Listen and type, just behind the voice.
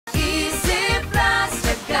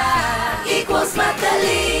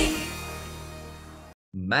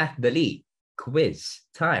MathDali quiz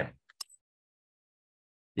time.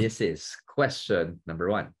 This is question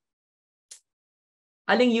number 1.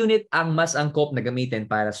 Aling unit ang mas angkop na gamitin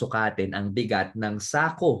para sukatin ang bigat ng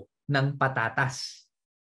sako ng patatas?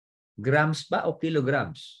 Grams ba o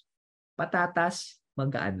kilograms? Patatas,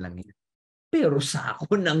 magaan lang yan. Pero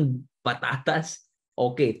sako ng patatas?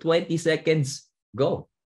 Okay, 20 seconds.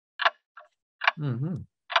 Go.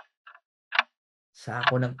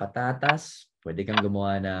 Sako ng patatas, pwede kang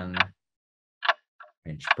gumawa ng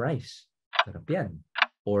French fries. Sarap yan.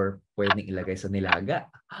 Or pwedeng ilagay sa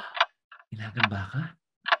nilaga. Nilagang baka?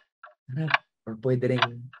 Sarap. Or pwede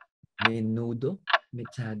rin menudo,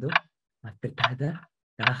 mechado, matpetada.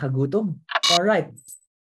 Nakakagutom. Alright.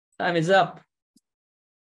 Time is up.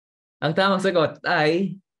 Ang tamang sagot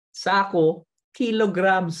ay sako,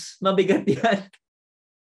 kilograms. Mabigat yan.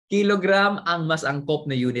 Kilogram ang mas angkop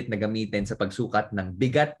na unit na gamitin sa pagsukat ng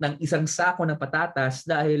bigat ng isang sako ng patatas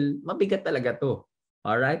dahil mabigat talaga to.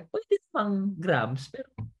 Alright? Pwede namang grams,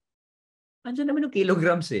 pero andyan naman yung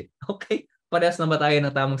kilograms eh. Okay? Parehas na ba tayo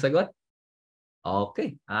ng tamang sagot?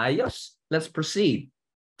 Okay. Ayos. Let's proceed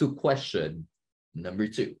to question number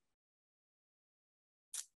 2.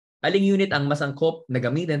 Aling unit ang mas angkop na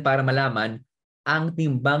gamitin para malaman ang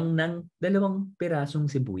timbang ng 2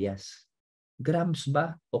 pirasong sibuyas? Grams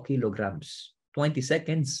ba o kilograms? 20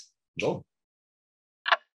 seconds. Go.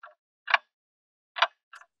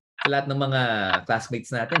 Sa lahat ng mga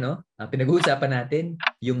classmates natin, no? Ang pinag-uusapan natin,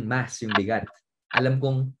 yung mass, yung bigat. Alam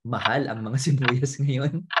kong mahal ang mga sibuyas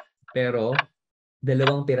ngayon, pero 2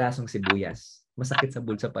 pirasong sibuyas. Masakit sa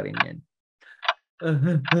bulsa pa rin yan.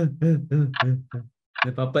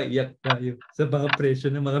 Napapaiyak tayo sa mga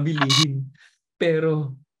presyo ng mga bilihin.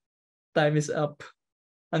 Pero, time is up.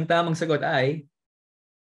 Ang tamang sagot ay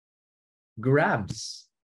grams.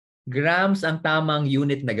 Grams ang tamang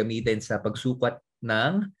unit na gamitin sa pagsukat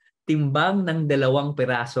ng timbang ng 2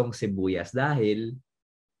 pirasong sibuyas dahil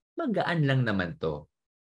magaan lang naman to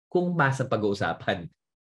kung mas ang pag-uusapan.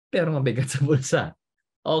 Pero mabigat sa bulsa.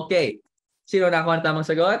 Okay. Sino nakakuha ng tamang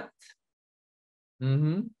sagot?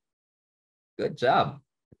 Good job.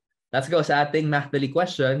 Let's go sa ating MathDali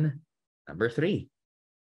question number 3.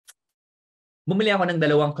 Bumili ako ng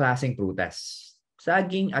 2 klaseng prutas,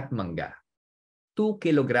 saging at mangga. 2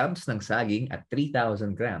 kilograms ng saging at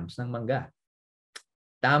 3,000 grams ng mangga.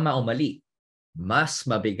 Tama o mali? Mas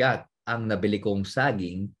mabigat ang nabili kong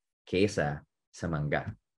saging kesa sa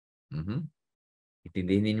mangga.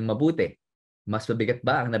 Itindihin niyo mabuti. Mas mabigat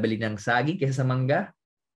ba ang nabili ng saging kesa sa mangga?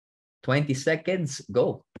 20 seconds.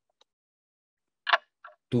 Go.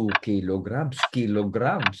 2 kilograms.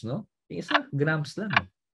 Kilograms, no? Isa grams lang.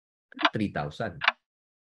 3,000.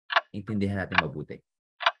 Intindihan natin mabuti.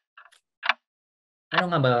 Ano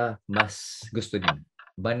nga ba mas gusto niyo?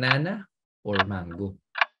 Banana or mango?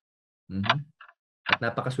 At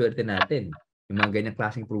napakaswerte natin. Yung mga ganyang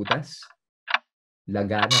klaseng prutas,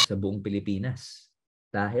 laganap sa buong Pilipinas.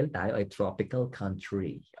 Dahil tayo ay tropical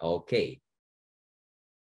country. Okay.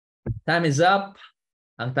 Time is up.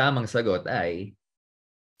 Ang tamang sagot ay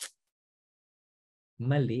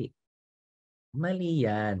mali. Mali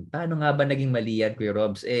yan. Paano nga ba naging mali yan, Kuya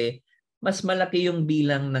Robs? Mas malaki yung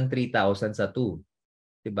bilang ng 3,000 sa 2.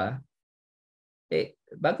 Diba?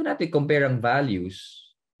 Bago natin compare ang values,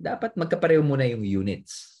 dapat magkapareho muna yung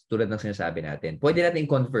units. Tulad ng sinasabi natin. Pwede natin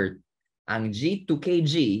convert ang G to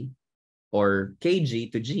kg or kg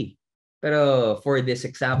to G. Pero for this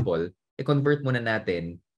example, i-convert muna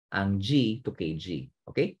natin ang G to kg.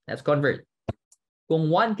 Okay? Let's convert. Kung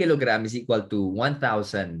 1 kilogram is equal to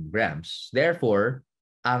 1,000 grams, therefore,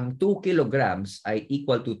 ang 2 kilograms ay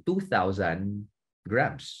equal to 2,000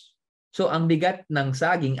 grams. So, ang bigat ng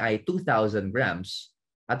saging ay 2,000 grams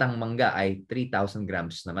at ang mangga ay 3,000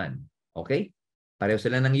 grams naman. Okay? Pareho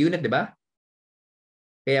sila ng unit, di ba?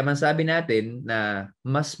 Kaya masabi natin na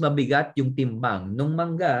mas mabigat yung timbang ng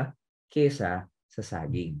mangga kesa sa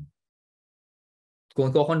saging.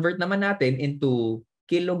 Kung i-convert naman natin into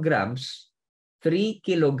kilograms, 3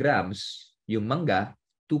 kilograms yung mangga,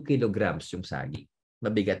 2 kilograms yung saging.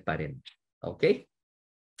 Mabigat pa rin. Okay?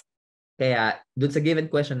 Kaya, dun sa given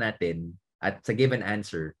question natin at sa given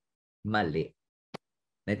answer, mali.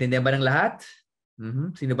 Naintindihan ba ng lahat?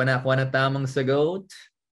 Sino ba nakakuha ng tamang sagot?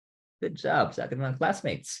 Good job sa ating mga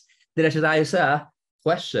classmates. Diretso tayo sa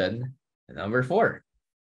question number 4.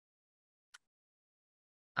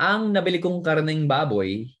 Ang nabili kong karneng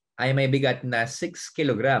baboy ay may bigat na 6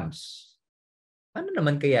 kilograms. Ano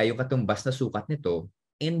naman kaya yung katumbas na sukat nito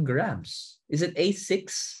in grams? Is it A,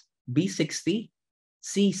 6, B, 60,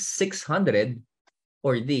 C, 600,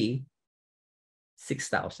 or D,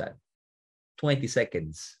 6,000? 20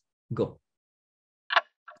 seconds. Go.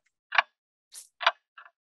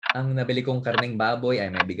 Ang nabili kong karneng baboy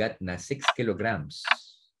ay may bigat na 6 kilograms.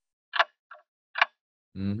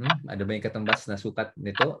 Ano ba yung katumbas na sukat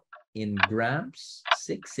nito? In grams,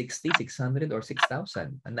 660, 600, or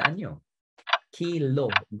 6,000? Tandaan nyo.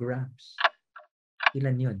 Kilograms.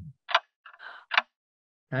 Ilan yun?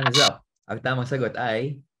 Time is up. Ang tamang sagot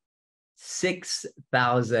ay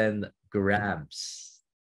 6,000 grams.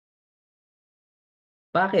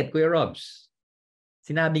 Bakit, Kuya Robs?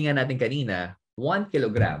 Sinabi nga natin kanina, 1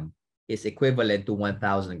 kilogram is equivalent to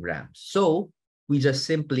 1,000 grams. So, we just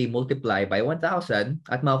simply multiply by 1,000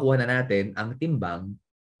 at makukuha na natin ang timbang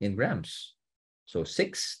in grams. So,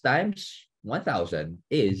 6 times 1,000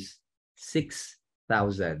 is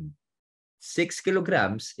 6,000. 6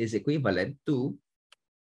 kilograms is equivalent to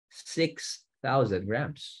 6,000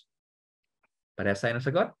 grams. Parehas tayo ng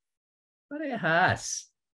sagot? Parehas.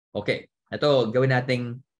 Okay. Ito, gawin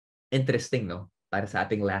nating interesting, no? Para sa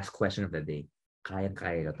ating last question of the day.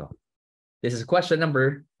 Kayang-kaya na to. This is question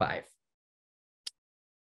number 5.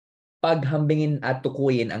 Paghambingin at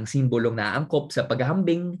tukuyin ang simbolong naangkop sa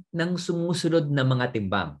paghambing ng sumusunod na mga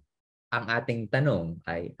timbang. Ang ating tanong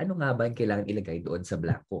ay, ano nga ba yung kailangan ilagay doon sa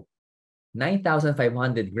blanco?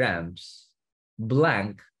 9,500 grams,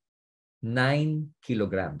 blank, 9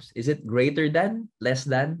 kilograms. Is it greater than, less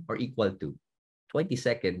than, or equal to? 20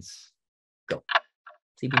 seconds. Go.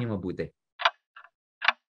 Sipin niyo mabuti.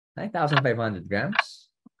 9,500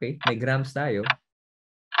 grams. Okay, may grams tayo.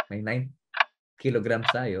 May 9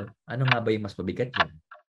 kilograms tayo. Ano nga ba yung mas mabigat dyan?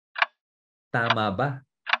 Tama ba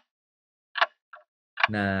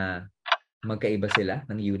na magkaiba sila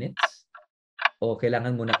ng units? O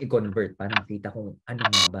kailangan mo nang i-convert para makita kung ano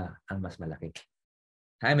nga ba ang mas malaki?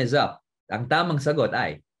 Time is up. Ang tamang sagot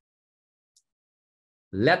ay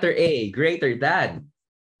letter A, greater than.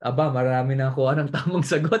 Aba, marami na ako anong tamang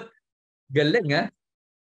sagot. Galing, ha?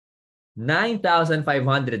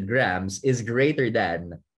 9,500 grams is greater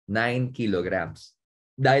than 9 kilograms.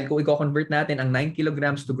 Dahil kung i-convert natin ang 9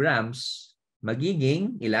 kilograms to grams,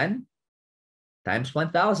 magiging ilan? Times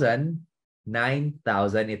 1,000,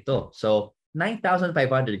 9,000 ito. So, 9,500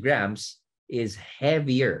 grams is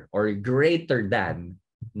heavier or greater than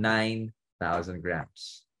 9,000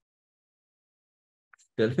 grams.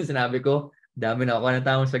 Tulad sinabi ko, dami na ako ng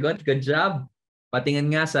tamang sagot. Good job.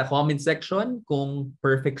 Patingin nga sa comment section kung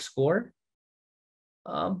perfect score.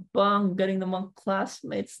 Bang, galing naman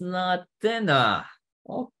classmates natin, ah.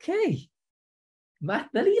 Okay.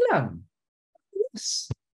 MathDali lang.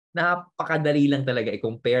 Yes. Napakadali lang talaga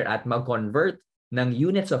i-compare at mag-convert ng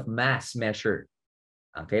units of mass measure.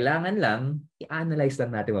 Ang kailangan lang, i-analyze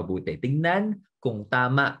lang natin mabuti. Tingnan kung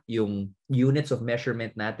tama yung units of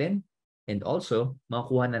measurement natin and also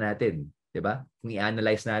makukuha na natin. Diba? Kung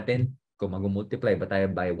i-analyze natin, kung mag-multiply ba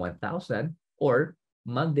tayo by 1,000 or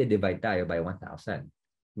magde-divide tayo by 1,000.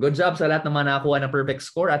 Good job sa lahat ng mga nakakuha ng perfect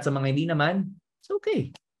score at sa mga hindi naman, it's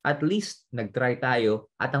okay. At least nag-try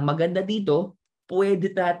tayo at ang maganda dito,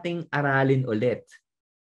 pwede nating aralin ulit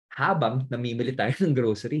habang namimili tayo ng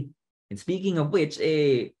grocery. And speaking of which,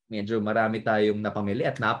 medyo marami tayong napamili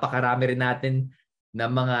at napakarami rin natin na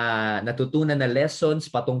mga natutunan na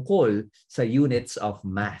lessons patungkol sa units of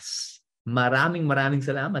mass. Maraming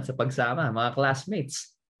salamat sa pagsama, mga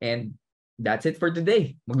classmates. And that's it for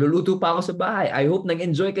today. Magluluto pa ako sa bahay. I hope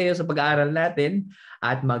nag-enjoy kayo sa pag-aaral natin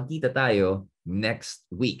at magkita tayo next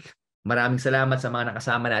week. Maraming salamat sa mga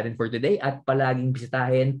nakasama natin for today at palaging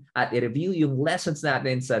bisitahin at i-review yung lessons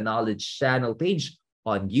natin sa Knowledge Channel page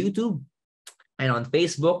on YouTube and on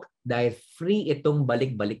Facebook dahil free itong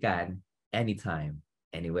balik-balikan anytime,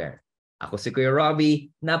 anywhere. Ako si Kuya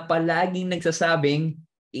Robbie na palaging nagsasabing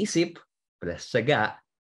isip plus tiyaga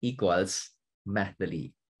equals MathDali.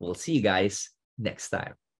 We'll see you guys next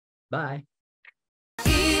time. Bye!